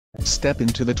Step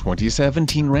into the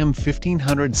 2017 Ram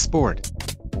 1500 Sport.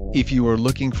 If you are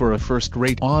looking for a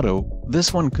first-rate auto,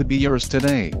 this one could be yours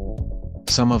today.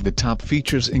 Some of the top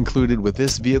features included with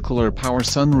this vehicle are power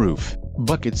sunroof,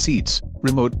 bucket seats,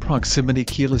 remote proximity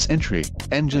keyless entry,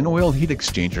 engine oil heat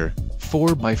exchanger,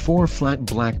 4x4 flat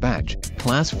black badge,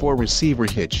 class 4 receiver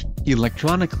hitch,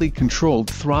 electronically controlled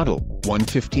throttle,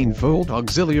 115-volt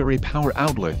auxiliary power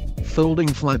outlet, folding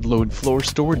flat load floor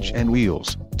storage and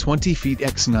wheels, 20 feet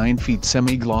x 9 feet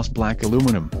semi-gloss black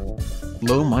aluminum.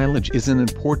 Low mileage is an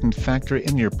important factor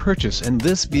in your purchase, and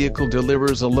this vehicle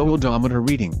delivers a low odometer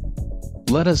reading.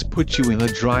 Let us put you in the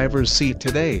driver's seat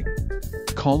today.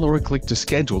 Call or click to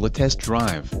schedule a test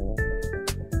drive.